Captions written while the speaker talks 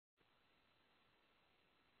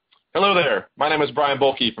Hello there. My name is Brian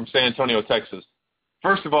Bulkey from San Antonio, Texas.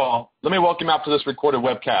 First of all, let me welcome you out to this recorded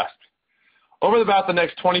webcast. Over about the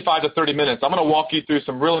next 25 to 30 minutes, I'm going to walk you through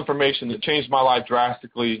some real information that changed my life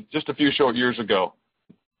drastically just a few short years ago.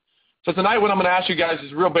 So tonight what I'm going to ask you guys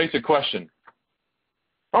is a real basic question.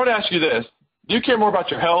 I want to ask you this. Do you care more about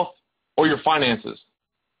your health or your finances?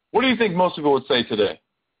 What do you think most people would say today?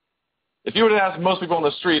 If you were to ask most people on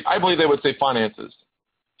the street, I believe they would say finances.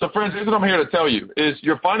 So friends, here's what I'm here to tell you, is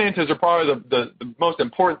your finances are probably the most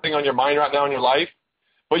important thing on your mind right now in your life,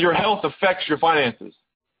 but your health affects your finances.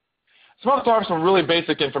 So I'm going to start with some really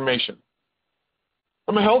basic information.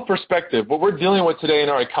 From a health perspective, what we're dealing with today in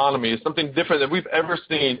our economy is something different than we've ever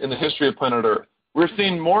seen in the history of planet Earth. We're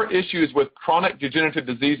seeing more issues with chronic degenerative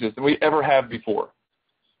diseases than we ever have before.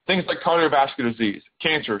 Things like cardiovascular disease,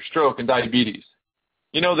 cancer, stroke, and diabetes.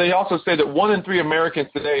 You know, they also say that 1 in 3 Americans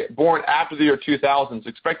today born after the year 2000 is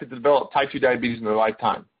expected to develop type 2 diabetes in their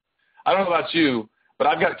lifetime. I don't know about you, but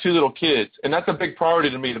I've got 2 little kids, and that's a big priority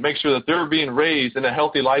to me to make sure that they're being raised in a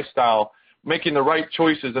healthy lifestyle, making the right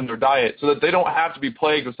choices in their diet so that they don't have to be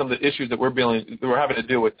plagued with some of the issues that we're having to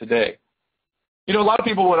deal with today. You know, a lot of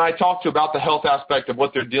people, when I talk to about the health aspect of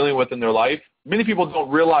what they're dealing with in their life, many people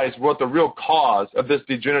don't realize what the real cause of this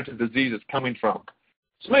degenerative disease is coming from.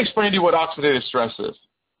 So let me explain to you what oxidative stress is.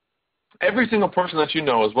 Every single person that you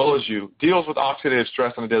know, as well as you, deals with oxidative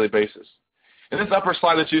stress on a daily basis. In this upper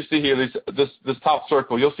slide that you see here, this top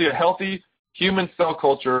circle, you'll see a healthy human cell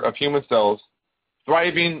culture of human cells,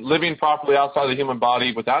 thriving, living properly outside the human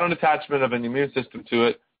body without an attachment of an immune system to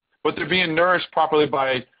it, but they're being nourished properly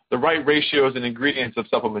by the right ratios and ingredients of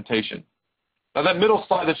supplementation. Now that middle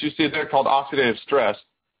slide that you see there called oxidative stress,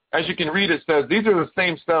 as you can read, it says these are the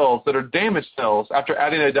same cells that are damaged cells after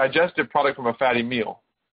adding a digestive product from a fatty meal.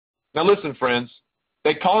 Now listen, friends,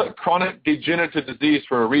 they call it chronic degenerative disease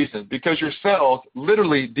for a reason, because your cells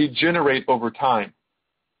literally degenerate over time.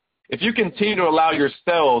 If you continue to allow your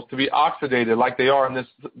cells to be oxidated like they are in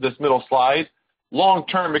this middle slide, long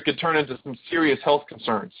term it could turn into some serious health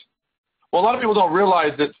concerns. Well, a lot of people don't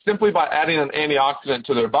realize that simply by adding an antioxidant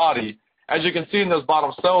to their body, as you can see in those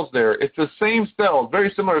bottom cells there, it's the same cells,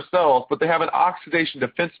 very similar cells, but they have an oxidation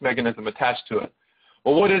defense mechanism attached to it.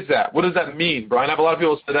 Well, what is that? What does that mean, Brian? I have a lot of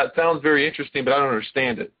people say that sounds very interesting, but I don't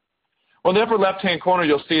understand it. Well, in the upper left-hand corner,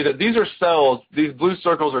 you'll see that these are cells, these blue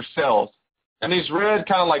circles are cells, and these red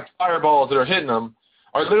kind of like fireballs that are hitting them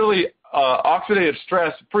are literally oxidative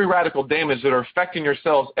stress, free radical damage that are affecting your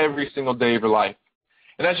cells every single day of your life.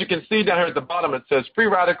 And as you can see down here at the bottom, it says free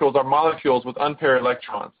radicals are molecules with unpaired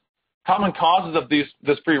electrons. Common causes of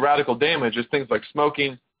this free radical damage is things like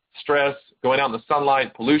smoking, stress, going out in the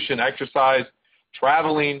sunlight, pollution, exercise,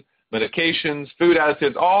 traveling, medications, food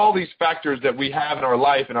additives, all these factors that we have in our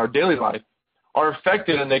life, in our daily life, are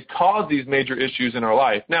affected and they cause these major issues in our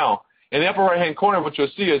life. Now, in the upper right-hand corner, what you'll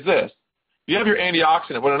see is this. You have your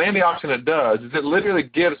antioxidant. What an antioxidant does is it literally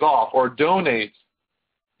gives off or donates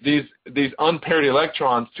these unpaired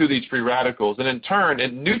electrons to these free radicals, and in turn,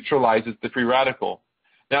 it neutralizes the free radical.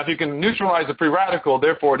 Now, if you can neutralize the free radical,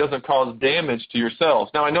 therefore, it doesn't cause damage to your cells.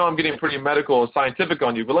 Now, I know I'm getting pretty medical or scientific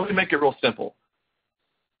on you, but let me make it real simple.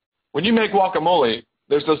 When you make guacamole,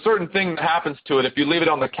 there's a certain thing that happens to it if you leave it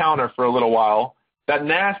on the counter for a little while. That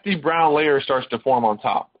nasty brown layer starts to form on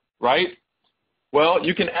top, right? Well,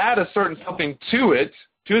 you can add a certain something to it,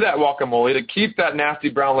 to that guacamole, to keep that nasty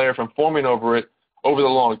brown layer from forming over it over the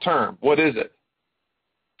long term. What is it?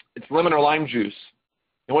 It's lemon or lime juice.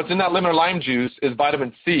 And what's in that lemon or lime juice is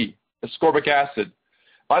vitamin C, ascorbic acid.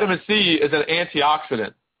 Vitamin C is an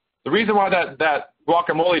antioxidant. The reason why that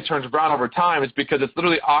guacamole turns brown over time is because it's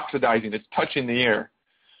literally oxidizing. It's touching the air.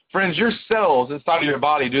 Friends, your cells inside of your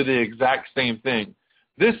body do the exact same thing.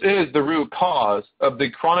 This is the root cause of the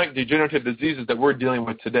chronic degenerative diseases that we're dealing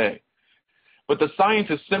with today. But the science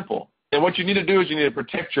is simple. And what you need to do is you need to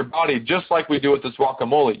protect your body just like we do with this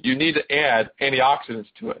guacamole. You need to add antioxidants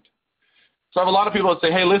to it. So I have a lot of people that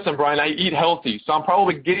say, hey, listen, Brian, I eat healthy, so I'm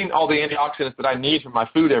probably getting all the antioxidants that I need from my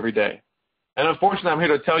food every day. And unfortunately, I'm here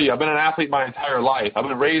to tell you, I've been an athlete my entire life. I've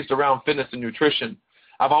been raised around fitness and nutrition.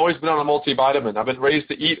 I've always been on a multivitamin. I've been raised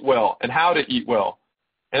to eat well and how to eat well.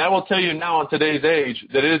 And I will tell you now in today's age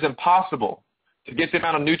that it is impossible to get the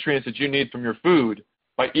amount of nutrients that you need from your food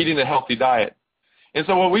by eating a healthy diet. And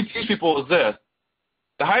so what we teach people is this.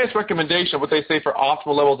 The highest recommendation, what they say for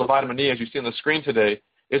optimal levels of vitamin E, as you see on the screen today,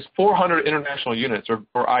 is 400 international units, or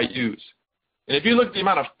IUs. And if you look at the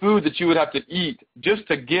amount of food that you would have to eat just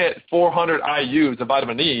to get 400 IUs of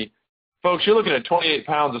vitamin E, folks, you're looking at 28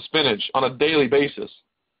 pounds of spinach on a daily basis.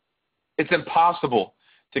 It's impossible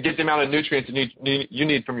to get the amount of nutrients you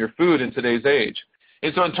need from your food in today's age.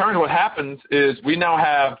 And so in turn, what happens is we now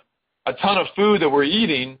have a ton of food that we're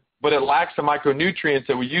eating, but it lacks the micronutrients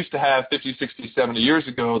that we used to have 50, 60, 70 years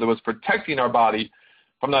ago that was protecting our body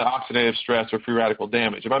from that oxidative stress or free radical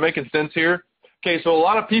damage. Am I making sense here? Okay, so a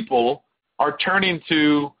lot of people are turning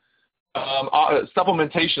to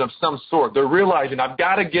supplementation of some sort. They're realizing I've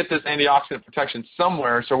got to get this antioxidant protection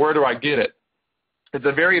somewhere, so where do I get it? It's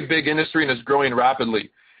a very big industry and it's growing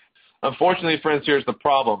rapidly. Unfortunately, friends, here's the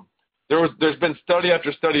problem. There's been study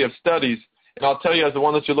after study of studies, and I'll tell you, as the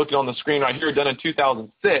one that you're looking on the screen right here, done in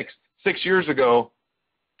 2006, 6 years ago,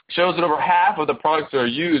 shows that over half of the products that are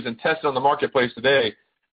used and tested on the marketplace today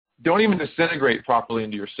don't even disintegrate properly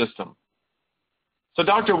into your system. So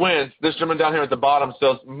Dr. Wentz, this gentleman down here at the bottom,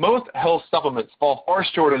 says most health supplements fall far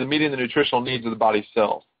short of meeting the nutritional needs of the body's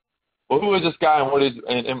cells. Well, who is this guy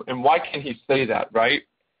and why can he say that, right?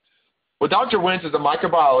 Well, Dr. Wentz is a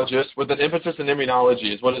microbiologist with an emphasis in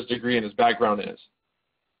immunology is what his degree and his background is.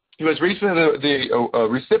 He was recently the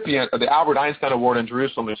recipient of the Albert Einstein Award in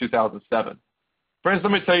Jerusalem in 2007. Friends,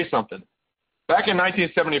 let me tell you something. Back in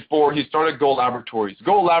 1974, he started Gold Laboratories.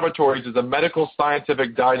 Gold Laboratories is a medical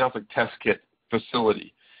scientific diagnostic test kit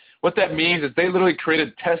facility. What that means is they literally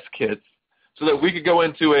created test kits so that we could go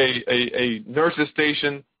into a nurse's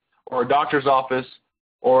station or a doctor's office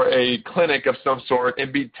or a clinic of some sort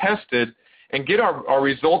and be tested and get our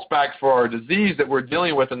results back for our disease that we're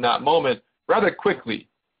dealing with in that moment rather quickly.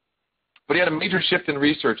 But he had a major shift in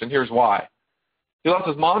research, and here's why. He lost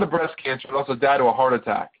his mom to breast cancer, he lost his dad to a heart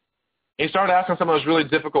attack. And he started asking some of those really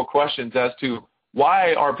difficult questions as to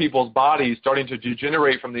why are people's bodies starting to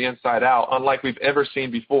degenerate from the inside out, unlike we've ever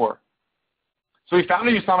seen before. So he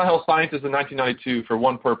founded USANA Health Sciences in 1992 for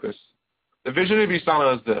one purpose. The vision of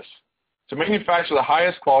USANA is this: to manufacture the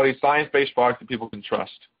highest quality science-based products that people can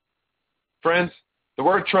trust. Friends, the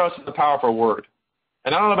word trust is a powerful word.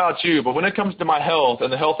 And I don't know about you, but when it comes to my health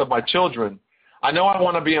and the health of my children, I know I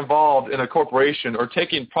want to be involved in a corporation or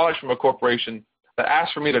taking products from a corporation that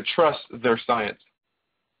asks for me to trust their science.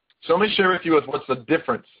 So let me share with you what's the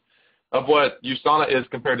difference of what USANA is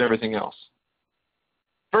compared to everything else.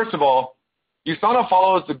 First of all, USANA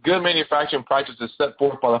follows the good manufacturing practices set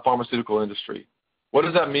forth by the pharmaceutical industry. What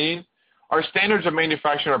does that mean? Our standards of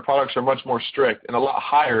manufacturing our products are much more strict and a lot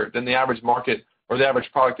higher than the average market or the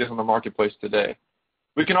average product is on the marketplace today.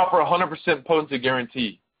 We can offer a 100% potency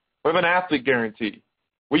guarantee. We have an athlete guarantee.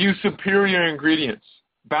 We use superior ingredients,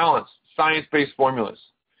 balanced, science-based formulas.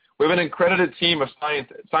 We have an accredited team of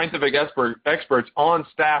scientific experts on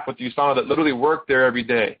staff with USANA that literally work there every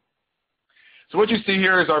day. So what you see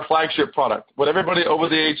here is our flagship product, what everybody over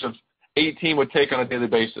the age of 18 would take on a daily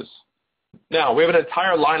basis. Now, we have an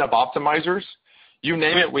entire line of optimizers. You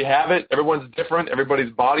name it, we have it. Everyone's different.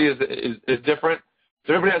 Everybody's body is different.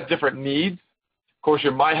 So everybody has different needs. Of course,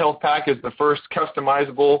 your My Health Pack is the first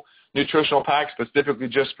customizable nutritional pack specifically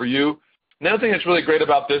just for you. Another thing that's really great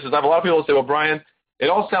about this is I have a lot of people say, well, Brian, it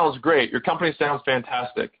all sounds great. Your company sounds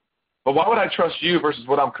fantastic. But why would I trust you versus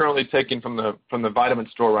what I'm currently taking from the vitamin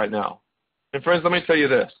store right now? And friends, let me tell you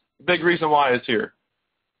this. The big reason why is here.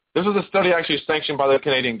 This was a study actually sanctioned by the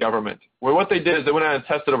Canadian government, where what they did is they went out and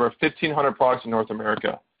tested over 1,500 products in North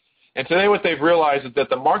America. And today what they've realized is that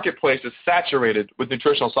the marketplace is saturated with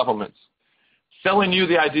nutritional supplements, selling you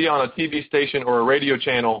the idea on a TV station or a radio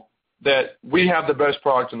channel that we have the best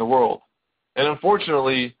products in the world. And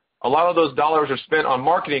unfortunately, a lot of those dollars are spent on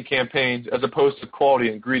marketing campaigns as opposed to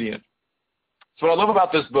quality ingredient. So what I love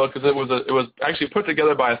about this book is it was actually put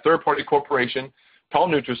together by a third-party corporation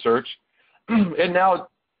called NutriSearch. It now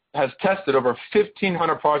has tested over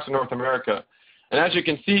 1,500 products in North America. And as you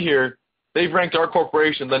can see here, they've ranked our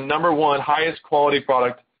corporation the #1 highest quality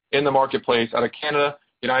product in the marketplace out of Canada,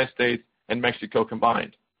 United States, and Mexico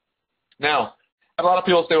combined. Now, a lot of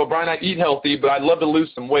people say, well, Brian, I eat healthy, but I'd love to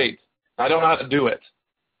lose some weight. I don't know how to do it.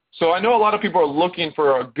 So I know a lot of people are looking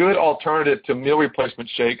for a good alternative to meal replacement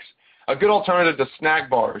shakes, a good alternative to snack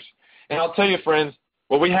bars. And I'll tell you, friends,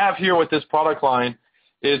 what we have here with this product line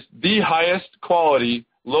is the highest quality,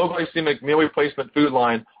 low glycemic meal replacement food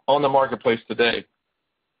line on the marketplace today.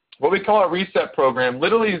 What we call a reset program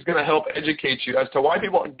literally is going to help educate you as to why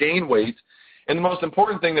people gain weight, and the most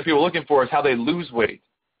important thing that people are looking for is how they lose weight.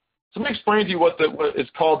 So let me explain to you what is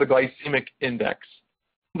called the glycemic index.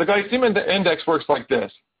 The glycemic index works like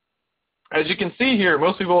this. As you can see here,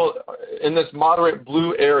 most people in this moderate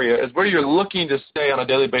blue area is where you're looking to stay on a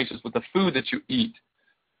daily basis with the food that you eat.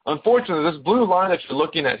 Unfortunately, this blue line that you're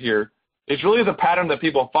looking at here is really the pattern that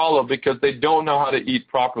people follow because they don't know how to eat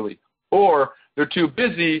properly, or they're too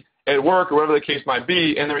busy at work or whatever the case might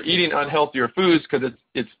be, and they're eating unhealthier foods because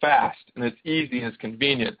it's fast and it's easy and it's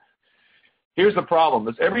convenient. Here's the problem,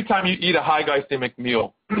 is every time you eat a high glycemic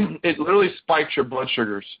meal, it literally spikes your blood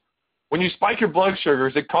sugars. When you spike your blood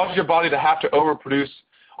sugars, it causes your body to have to overproduce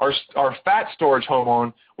our fat storage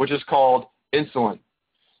hormone, which is called insulin.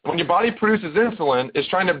 When your body produces insulin, it's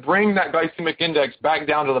trying to bring that glycemic index back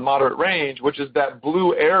down to the moderate range, which is that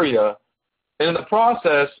blue area. And in the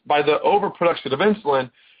process, by the overproduction of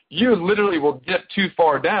insulin, you literally will dip too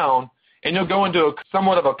far down, and you'll go into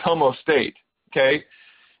somewhat of a coma state, okay?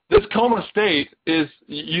 This coma state is,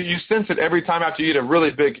 you sense it every time after you eat a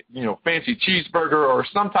really big, fancy cheeseburger or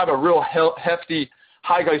some type of real hefty,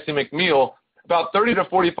 high glycemic meal. About 30 to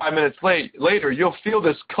 45 minutes later, you'll feel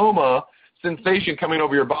this coma sensation coming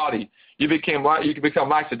over your body. You can become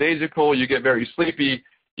lackadaisical, you get very sleepy,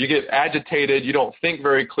 you get agitated, you don't think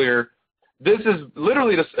very clear. This is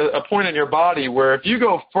literally a point in your body where if you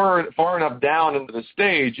go far enough down into the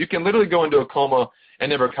stage, you can literally go into a coma and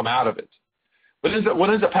never come out of it. But what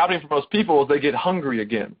ends up happening for most people is they get hungry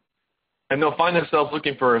again, and they'll find themselves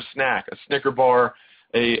looking for a snack, a Snicker bar,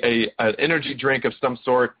 an energy drink of some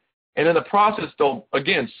sort, and in the process, they'll,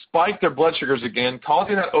 again, spike their blood sugars again,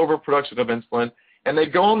 causing that overproduction of insulin, and they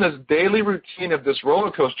go on this daily routine of this roller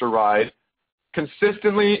coaster ride,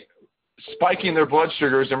 consistently spiking their blood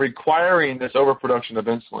sugars and requiring this overproduction of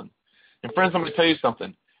insulin. And friends, I'm going to tell you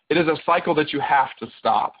something. It is a cycle that you have to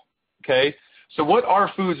stop, okay? So what our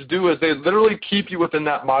foods do is they literally keep you within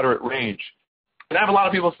that moderate range. And I have a lot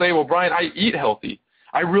of people say, well, Brian, I eat healthy.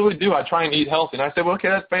 I really do. I try and eat healthy. And I say, well, okay,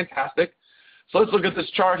 that's fantastic. So let's look at this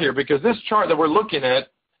chart here, because this chart that we're looking at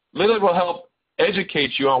literally will help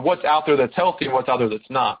educate you on what's out there that's healthy and what's out there that's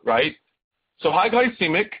not, right? So high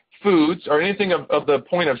glycemic foods are anything of the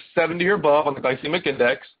point of 70 or above on the glycemic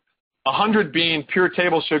index, 100 being pure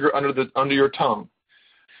table sugar under your tongue.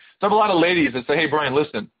 So I have a lot of ladies that say, hey, Brian,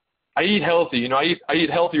 listen, I eat healthy. I eat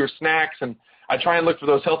healthier snacks, and I try and look for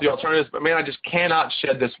those healthy alternatives, but, man, I just cannot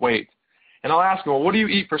shed this weight. And I'll ask them, well, what do you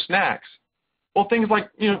eat for snacks? Well, things like,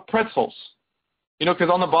 pretzels.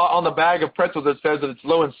 Because on the bag of pretzels it says that it's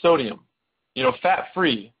low in sodium,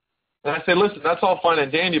 fat-free. And I say, listen, that's all fine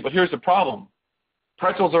and dandy, but here's the problem.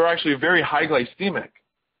 Pretzels are actually very high glycemic.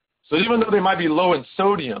 So even though they might be low in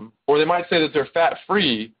sodium, or they might say that they're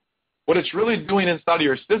fat-free, what it's really doing inside of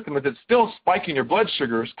your system is it's still spiking your blood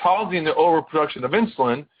sugars, causing the overproduction of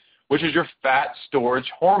insulin, which is your fat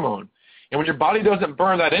storage hormone. And when your body doesn't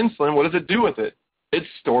burn that insulin, what does it do with it? It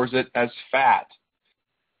stores it as fat.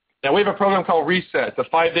 Now, we have a program called Reset. It's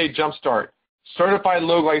a 5-day jumpstart, certified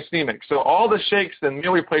low glycemic. So all the shakes and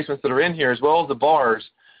meal replacements that are in here, as well as the bars,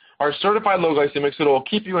 are certified low glycemic, so it will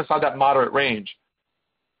keep you inside that moderate range.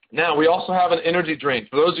 Now, we also have an energy drink.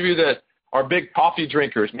 For those of you that are big coffee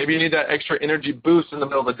drinkers, maybe you need that extra energy boost in the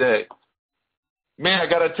middle of the day. Man, I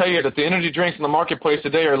got to tell you that the energy drinks in the marketplace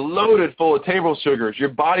today are loaded full of table sugars. Your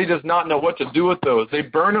body does not know what to do with those. They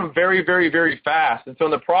burn them very, very, very fast. And so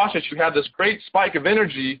in the process, you have this great spike of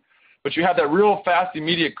energy, but you have that real fast,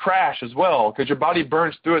 immediate crash as well because your body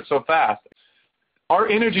burns through it so fast. Our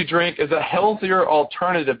energy drink is a healthier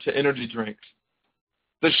alternative to energy drinks.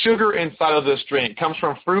 The sugar inside of this drink comes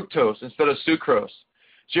from fructose instead of sucrose.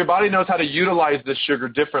 So your body knows how to utilize this sugar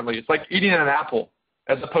differently. It's like eating an apple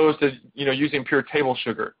as opposed to using pure table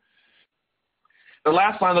sugar. The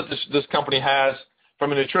last line that this company has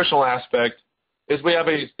from a nutritional aspect is we have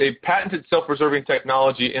a patented self-preserving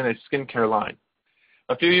technology in a skincare line.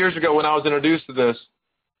 A few years ago when I was introduced to this,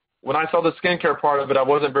 when I saw the skincare part of it, I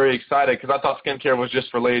wasn't very excited because I thought skincare was just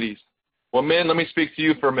for ladies. Well, men, let me speak to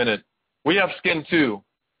you for a minute. We have skin too.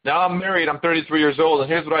 Now I'm married, I'm 33 years old, and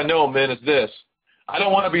here's what I know, men, is this. I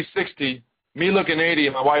don't want to be 60, me looking 80,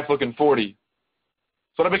 and my wife looking 40.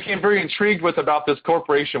 So what I became very intrigued with about this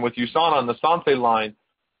corporation with USANA and the Santé line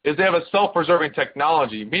is they have a self-preserving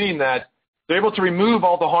technology, meaning that they're able to remove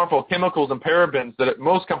all the harmful chemicals and parabens that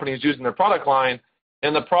most companies use in their product line.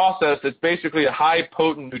 In the process, it's basically a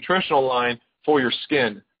high-potent nutritional line for your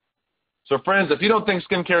skin. So, friends, if you don't think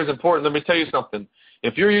skincare is important, let me tell you something.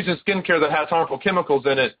 If you're using skincare that has harmful chemicals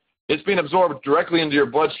in it, it's being absorbed directly into your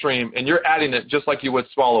bloodstream, and you're adding it just like you would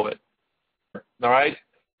swallow it. All right?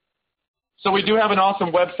 So we do have an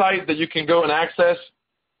awesome website that you can go and access.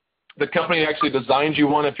 The company actually designs you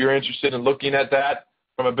one if you're interested in looking at that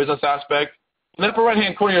from a business aspect. In the upper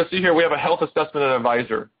right-hand corner, you'll see here we have a health assessment and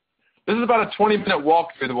advisor. This is about a 20-minute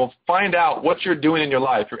walkthrough that will find out what you're doing in your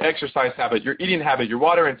life, your exercise habit, your eating habit, your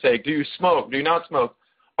water intake. Do you smoke? Do you not smoke?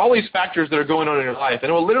 All these factors that are going on in your life. And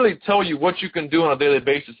it will literally tell you what you can do on a daily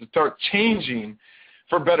basis to start changing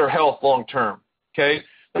for better health long term. Okay?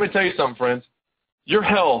 Let me tell you something, friends. Your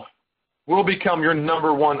health will become your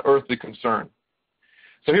number one earthly concern.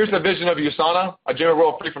 So here's the vision of USANA. I dream a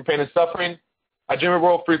world free from pain and suffering. I dream a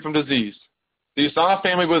world free from disease. The USANA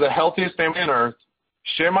family, we're the healthiest family on earth.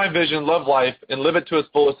 share my vision, love life, and live it to its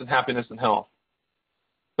fullest in happiness and health.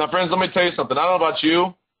 Now, friends, let me tell you something. I don't know about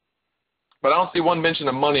you, but I don't see one mention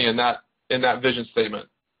of money in that vision statement.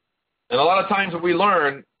 And a lot of times what we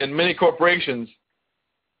learn in many corporations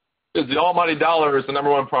is the almighty dollar is the number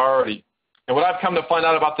one priority. And what I've come to find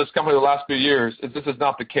out about this company the last few years is this is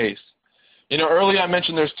not the case. You know, earlier I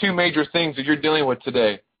mentioned there's two major things that you're dealing with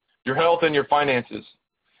today, your health and your finances.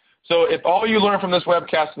 So if all you learn from this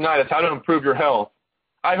webcast tonight is how to improve your health,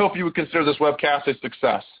 I hope you would consider this webcast a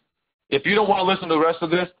success. If you don't want to listen to the rest of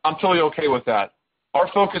this, I'm totally okay with that. Our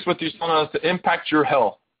focus with you is to impact your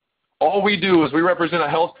health. All we do is we represent a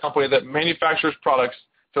health company that manufactures products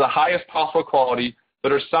to the highest possible quality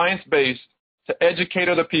that are science-based to educate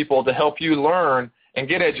other people, to help you learn and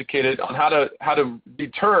get educated on how to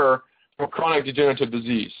deter from chronic degenerative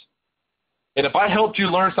disease. And if I helped you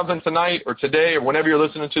learn something tonight or today or whenever you're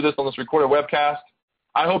listening to this on this recorded webcast,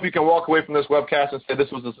 I hope you can walk away from this webcast and say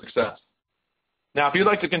this was a success. Now, if you'd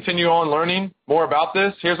like to continue on learning more about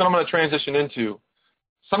this, here's what I'm going to transition into.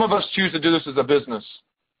 Some of us choose to do this as a business.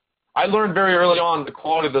 I learned very early on the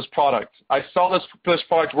quality of this product. I saw this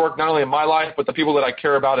product work not only in my life, but the people that I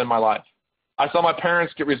care about in my life. I saw my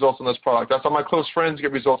parents get results on this product. I saw my close friends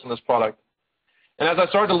get results on this product. And as I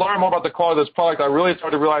started to learn more about the quality of this product, I really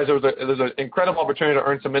started to realize there's an incredible opportunity to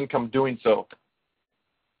earn some income doing so.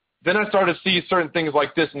 Then I started to see certain things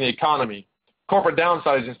like this in the economy. Corporate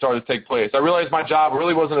downsizing started to take place. I realized my job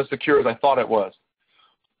really wasn't as secure as I thought it was.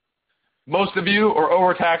 Most of you are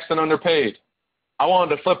overtaxed and underpaid. I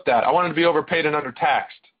wanted to flip that. I wanted to be overpaid and undertaxed.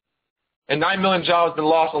 And 9 million jobs have been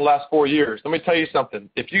lost in the last 4 years. Let me tell you something.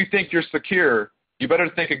 If you think you're secure, you better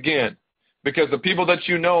think again. Because the people that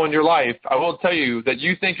you know in your life, I will tell you that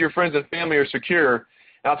you think your friends and family are secure.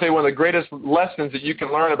 And I'll tell you one of the greatest lessons that you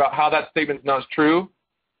can learn about how that statement's not true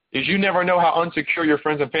is you never know how unsecure your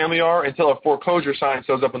friends and family are until a foreclosure sign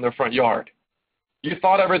shows up in their front yard. You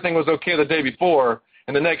thought everything was okay the day before,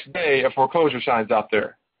 and the next day a foreclosure sign's out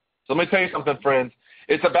there. So let me tell you something, friends.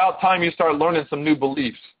 It's about time you start learning some new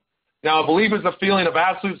beliefs. Now, a belief is a feeling of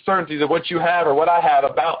absolute certainty that what you have or what I have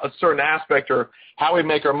about a certain aspect or how we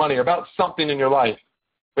make our money or about something in your life.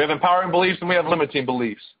 We have empowering beliefs and we have limiting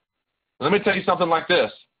beliefs. And let me tell you something like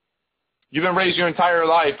this. You've been raised your entire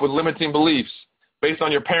life with limiting beliefs based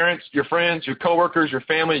on your parents, your friends, your coworkers, your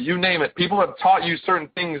family, you name it. People have taught you certain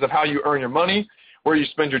things of how you earn your money, where you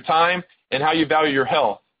spend your time, and how you value your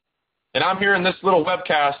health. And I'm here in this little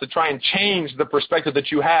webcast to try and change the perspective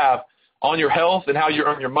that you have on your health and how you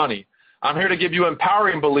earn your money. I'm here to give you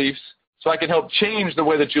empowering beliefs so I can help change the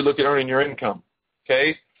way that you look at earning your income,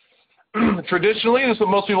 okay? Traditionally, this is what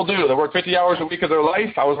most people do. They work 50 hours a week of their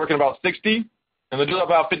life. I was working about 60, and they do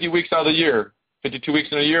about 50 weeks out of the year. 52 weeks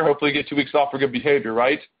in a year, hopefully you get 2 weeks off for good behavior,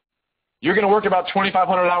 right? You're going to work about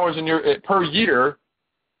 2,500 hours per year,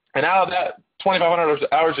 and out of that 2,500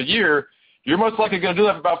 hours a year, you're most likely going to do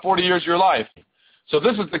that for about 40 years of your life. So if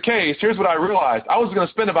this is the case, here's what I realized. I was going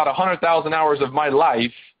to spend about 100,000 hours of my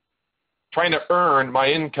life trying to earn my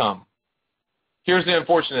income. Here's the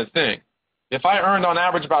unfortunate thing. If I earned on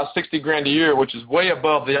average about 60 grand a year, which is way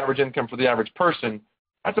above the average income for the average person,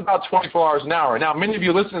 that's about 24 hours an hour. Now, many of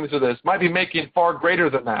you listening to this might be making far greater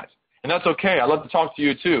than that, and that's okay. I'd love to talk to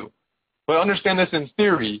you too. But understand this in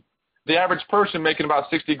theory. The average person making about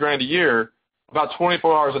 60 grand a year, about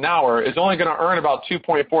 24 hours an hour, is only going to earn about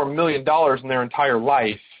 $2.4 million in their entire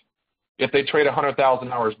life if they trade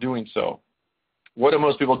 100,000 hours doing so. What do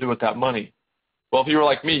most people do with that money? Well, if you were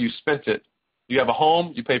like me, you spent it. You have a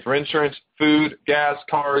home, you pay for insurance, food, gas,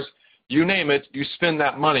 cars, you name it, you spend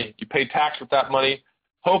that money. You pay tax with that money.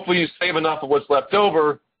 Hopefully you save enough of what's left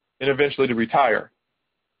over and eventually to retire.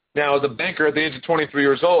 Now, as a banker at the age of 23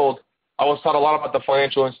 years old, I was taught a lot about the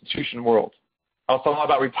financial institution world. I was taught a lot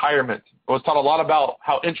about retirement. I was taught a lot about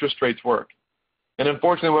how interest rates work. And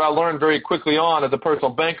unfortunately, what I learned very quickly on as a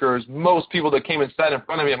personal banker is most people that came and sat in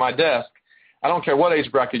front of me at my desk, I don't care what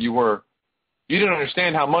age bracket you were, you didn't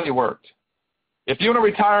understand how money worked. If you want to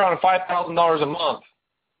retire on $5,000 a month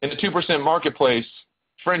in the 2% marketplace,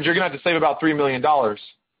 friends, you're going to have to save about $3 million.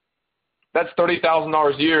 That's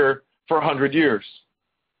 $30,000 a year for 100 years.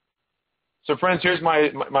 So, friends, here's my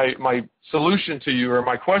solution to you, or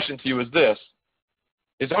my question to you is this.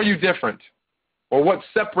 Are you different? Or what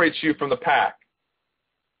separates you from the pack?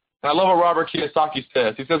 And I love what Robert Kiyosaki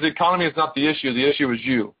says. He says the economy is not the issue is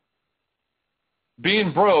you.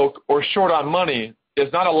 Being broke or short on money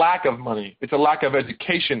is not a lack of money. It's a lack of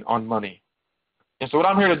education on money. And so what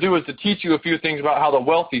I'm here to do is to teach you a few things about how the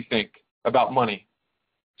wealthy think about money.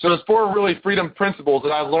 So there's 4 really freedom principles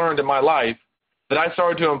that I've learned in my life that I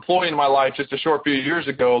started to employ in my life just a short few years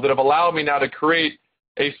ago that have allowed me now to create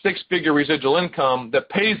a six-figure residual income that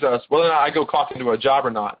pays us whether or not I go clock into a job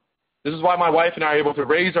or not. This is why my wife and I are able to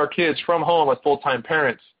raise our kids from home as full-time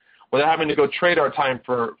parents without having to go trade our time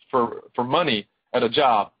for money at a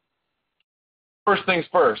job. First things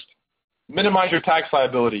first, minimize your tax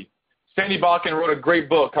liability. Sandy Balkin wrote a great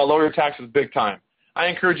book called Lower Your Taxes Big Time. I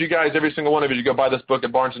encourage you guys, every single one of you, to go buy this book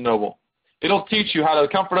at Barnes & Noble. It'll teach you how to,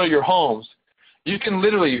 the comfort of your homes, you can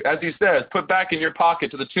literally, as he says, put back in your pocket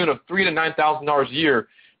to the tune of $3,000 to $9,000 a year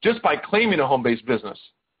just by claiming a home-based business.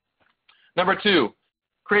 Number two,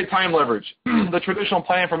 create time leverage. The traditional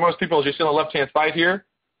plan for most people, as you see on the left-hand side here,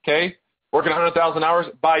 okay, working 100,000 hours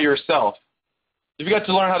by yourself. You've got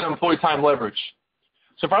to learn how to employ time leverage.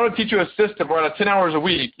 So if I were to teach you a system where out of 10 hours a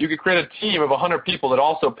week, you could create a team of 100 people that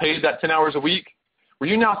also paid that 10 hours a week, where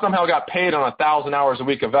you now somehow got paid on 1,000 hours a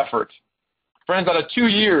week of effort. Friends, out of 2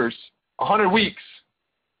 years, 100 weeks,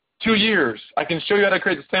 2 years, I can show you how to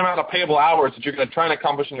create the same amount of payable hours that you're going to try and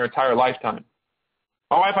accomplish in your entire lifetime.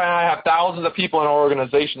 My wife and I have thousands of people in our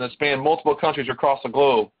organization that span multiple countries across the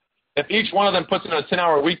globe. If each one of them puts in a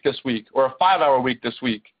 10-hour week this week or a 5-hour week this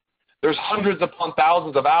week, there's hundreds upon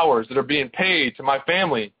thousands of hours that are being paid to my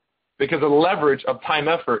family because of the leverage of time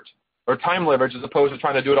effort or time leverage as opposed to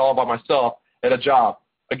trying to do it all by myself at a job.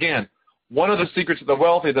 Again, one of the secrets of the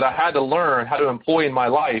wealthy that I had to learn how to employ in my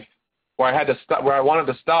life where I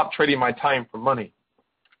wanted to stop trading my time for money.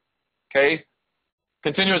 Okay?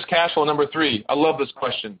 Continuous cash flow, number three. I love this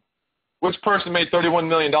question. Which person made $31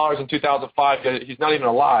 million in 2005 yet he's not even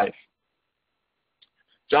alive?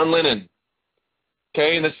 John Lennon.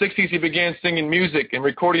 Okay, in the 60s he began singing music and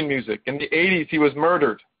recording music. In the 80s he was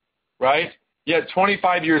murdered, right? Yet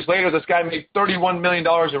 25 years later this guy made $31 million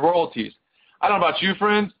in royalties. I don't know about you,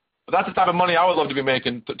 friends, but that's the type of money I would love to be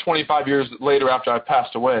making 25 years later after I've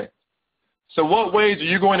passed away. So what ways are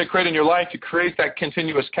you going to create in your life to create that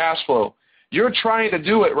continuous cash flow? You're trying to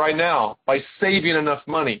do it right now by saving enough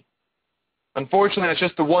money. Unfortunately, that's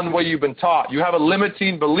just the one way you've been taught. You have a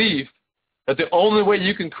limiting belief that the only way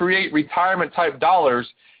you can create retirement-type dollars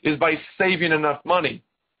is by saving enough money.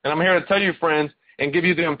 And I'm here to tell you, friends, and give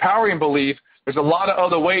you the empowering belief there's a lot of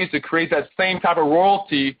other ways to create that same type of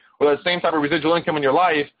royalty or that same type of residual income in your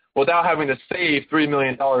life without having to save $3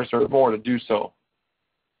 million or more to do so.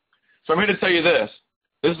 So I'm here to tell you this.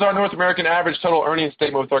 This is our North American average total earnings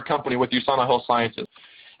statement with our company, with USANA Health Sciences.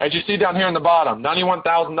 As you see down here in the bottom,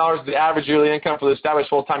 $91,000 is the average yearly income for the established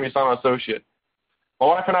full-time USANA associate. My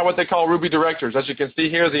wife and I are what they call Ruby Directors. As you can see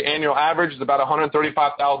here, the annual average is about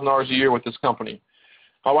 $135,000 a year with this company.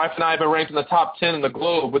 My wife and I have been ranked in the top 10 in the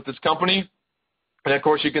globe with this company. And, of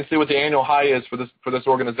course, you can see what the annual high is for this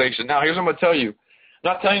organization. Now, here's what I'm going to tell you.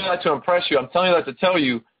 I'm not telling you that to impress you. I'm telling you that to tell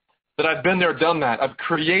you that I've been there, done that. I've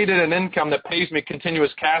created an income that pays me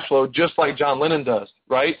continuous cash flow just like John Lennon does,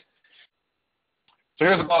 right? So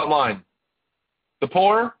here's the bottom line. The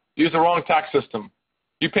poor use the wrong tax system.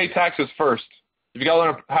 You pay taxes first. You've got to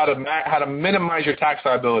learn how to minimize your tax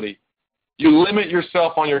liability. You limit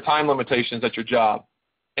yourself on your time limitations at your job.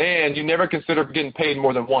 And you never consider getting paid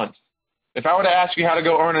more than once. If I were to ask you how to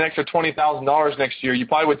go earn an extra $20,000 next year, you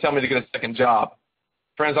probably would tell me to get a second job.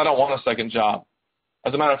 Friends, I don't want a second job.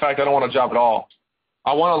 As a matter of fact, I don't want a job at all.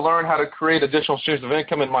 I want to learn how to create additional streams of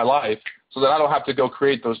income in my life so that I don't have to go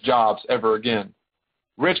create those jobs ever again.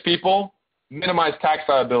 Rich people minimize tax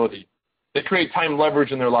liability. They create time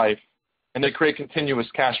leverage in their life, and they create continuous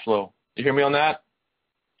cash flow. You hear me on that?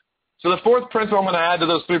 So the fourth principle I'm going to add to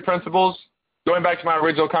those three principles, going back to my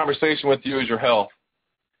original conversation with you, is your health.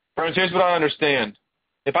 Friends, here's what I understand.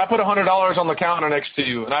 If I put $100 on the counter next to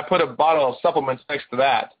you and I put a bottle of supplements next to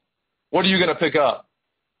that, what are you going to pick up?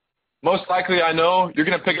 Most likely, I know, you're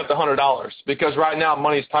going to pick up the $100 because right now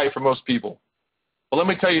money's tight for most people. But let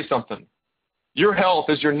me tell you something. Your health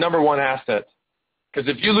is your number one asset because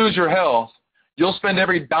if you lose your health, you'll spend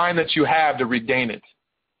every dime that you have to regain it.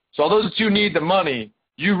 So although that you need the money,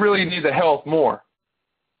 you really need the health more.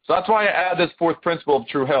 So that's why I add this fourth principle of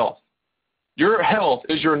true health. Your health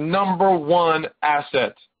is your number one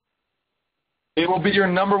asset. It will be your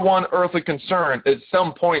number one earthly concern at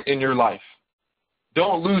some point in your life.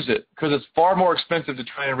 Don't lose it because it's far more expensive to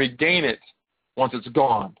try and regain it once it's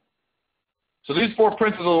gone. So these four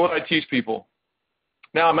principles are what I teach people.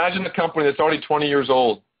 Now imagine a company that's already 20 years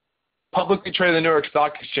old, publicly traded in the New York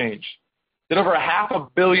Stock Exchange, did over $500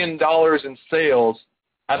 million in sales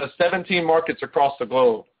out of 17 markets across the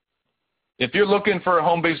globe. If you're looking for a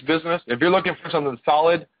home-based business, if you're looking for something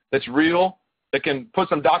solid, that's real, that can put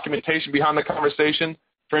some documentation behind the conversation,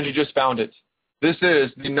 friends, you just found it. This is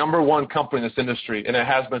the number one company in this industry, and it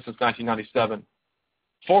has been since 1997.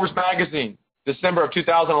 Forbes magazine, December of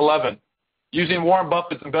 2011, using Warren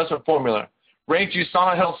Buffett's investment formula, ranked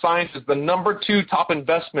USANA Health Sciences the #2 top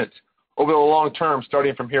investment over the long term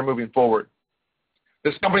starting from here moving forward.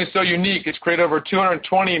 This company is so unique, it's created over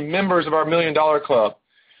 220 members of our $1 Million Club,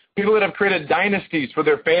 people that have created dynasties for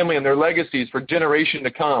their family and their legacies for generations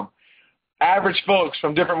to come, average folks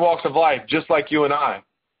from different walks of life, just like you and I,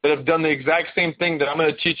 that have done the exact same thing that I'm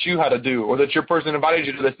going to teach you how to do, or that your person who invited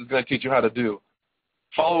you to this is going to teach you how to do.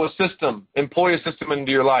 Follow a system, employ a system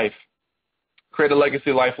into your life, create a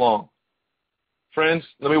legacy lifelong. Friends,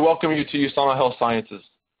 let me welcome you to USANA Health Sciences.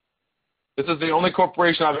 This is the only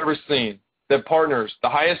corporation I've ever seen that partners the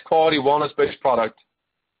highest quality wellness-based product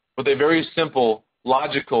with a very simple,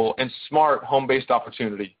 logical, and smart home-based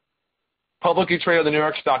opportunity. Publicly traded on the New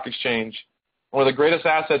York Stock Exchange, one of the greatest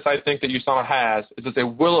assets I think that USANA has is it's a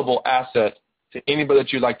willable asset to anybody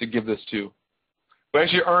that you'd like to give this to. We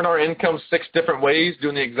actually earn our income 6 different ways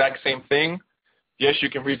doing the exact same thing. Yes, you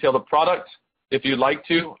can retail the product if you'd like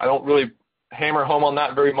to. I don't really hammer home on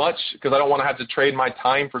that very much because I don't want to have to trade my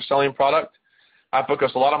time for selling product. I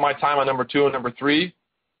focus a lot of my time on number 2 and number 3,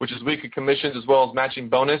 which is weekly commissions as well as matching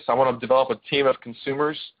bonus. I want to develop a team of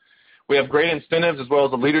consumers. We have great incentives as well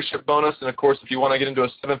as a leadership bonus. And, of course, if you want to get into a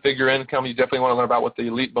 7-figure income, you definitely want to learn about what the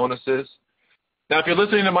elite bonus is. Now, if you're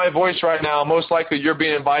listening to my voice right now, most likely you're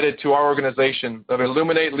being invited to our organization of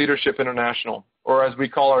Illuminate Leadership International, or as we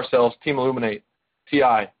call ourselves, Team Illuminate,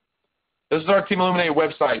 TI. This is our Team Illuminate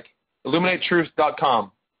website,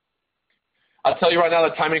 illuminatetruth.com. I'll tell you right now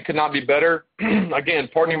the timing could not be better. Again,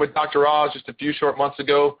 partnering with Dr. Oz just a few short months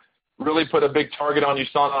ago really put a big target on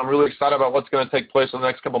USANA. I'm really excited about what's going to take place in the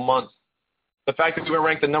next couple months. The fact that we've been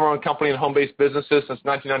ranked the #1 company in home-based businesses since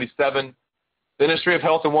 1997. The industry of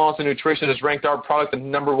health and wellness and nutrition has ranked our product the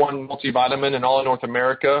 #1 multivitamin in all of North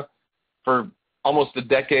America for almost a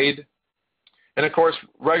decade. And, of course,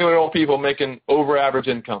 regular old people making over-average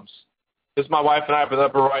incomes. This is my wife and I up in the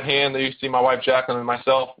upper right hand. There you see my wife, Jacqueline, and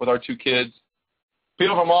myself with our 2 kids.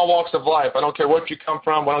 People from all walks of life. I don't care what you come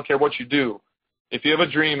from. I don't care what you do. If you have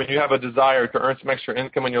a dream and you have a desire to earn some extra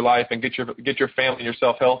income in your life and get your family and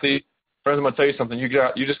yourself healthy, friends, I'm going to tell you something.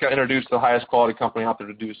 You just got introduced to the highest quality company out there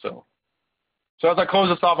to do so. So as I close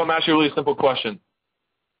this off, I'm going to ask you a really simple question.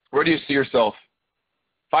 Where do you see yourself?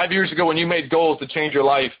 5 years ago when you made goals to change your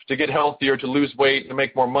life, to get healthier, to lose weight, to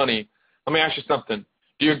make more money, let me ask you something.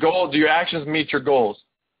 Do your actions meet your goals?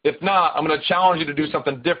 If not, I'm going to challenge you to do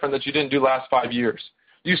something different that you didn't do last 5 years.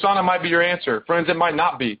 USANA might be your answer. Friends, it might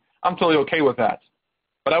not be. I'm totally okay with that.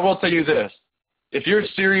 But I will tell you this. If you're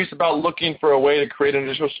serious about looking for a way to create an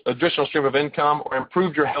additional stream of income or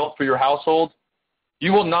improve your health for your household,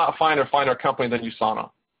 you will not find a finer company than USANA.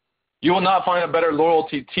 You will not find a better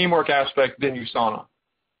loyalty, teamwork aspect than USANA.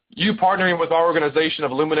 You partnering with our organization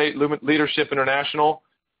of Illuminate Leadership International,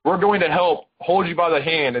 we're going to help hold you by the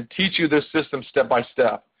hand and teach you this system step by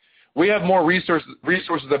step. We have more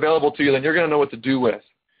resources available to you than you're going to know what to do with.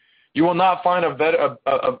 You will not find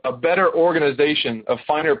a better organization of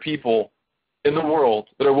finer people in the world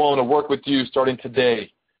that are willing to work with you starting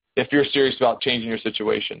today if you're serious about changing your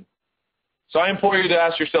situation. So I implore you to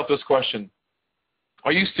ask yourself this question.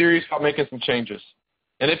 Are you serious about making some changes?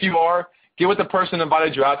 And if you are, get with the person that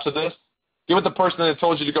invited you out to this. Get with the person that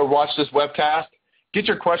told you to go watch this webcast. Get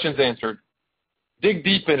your questions answered. Dig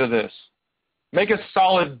deep into this. Make a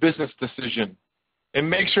solid business decision. And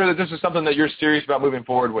make sure that this is something that you're serious about moving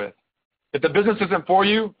forward with. If the business isn't for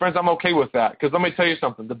you, friends, I'm okay with that. Because let me tell you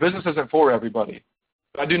something. The business isn't for everybody.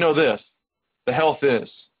 But I do know this. The health is.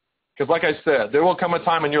 Because like I said, there will come a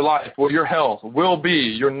time in your life where your health will be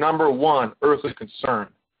your #1 earthly concern.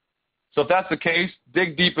 So if that's the case,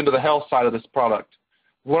 dig deep into the health side of this product.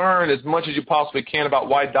 Learn as much as you possibly can about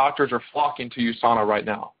why doctors are flocking to USANA right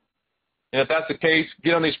now. And if that's the case,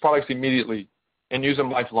 get on these products immediately and use them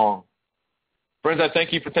lifelong. Friends, I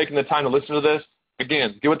thank you for taking the time to listen to this.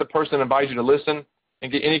 Again, get with the person that invites you to listen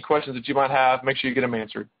and get any questions that you might have. Make sure you get them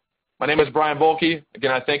answered. My name is Brian Volke.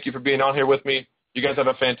 Again, I thank you for being on here with me. You guys have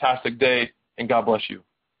a fantastic day, and God bless you.